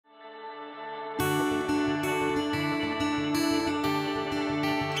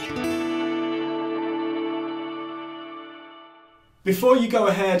Before you go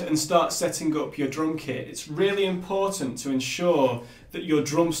ahead and start setting up your drum kit, it's really important to ensure that your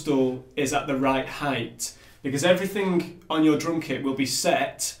drum stool is at the right height, because everything on your drum kit will be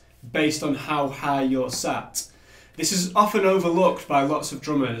set based on how high you're sat. This is often overlooked by lots of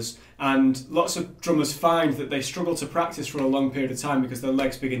drummers, and lots of drummers find that they struggle to practice for a long period of time because their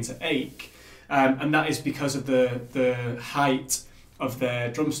legs begin to ache, and that is because of the height of their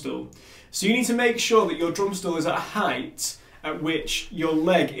drum stool. So you need to make sure that your drum stool is at a height at which your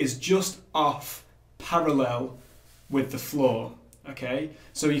leg is just off parallel with the floor. Okay,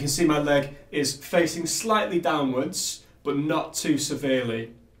 so you can see my leg is facing slightly downwards, but not too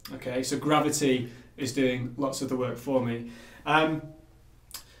severely. Okay, so gravity is doing lots of the work for me.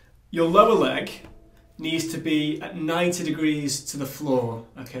 Your lower leg needs to be at 90 degrees to the floor.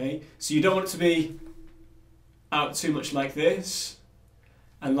 Okay, so you don't want it to be out too much like this,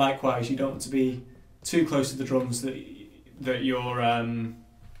 and likewise you don't want to be too close to the drums that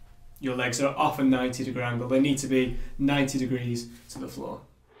your legs are off a 90 degree angle. They need to be 90 degrees to the floor.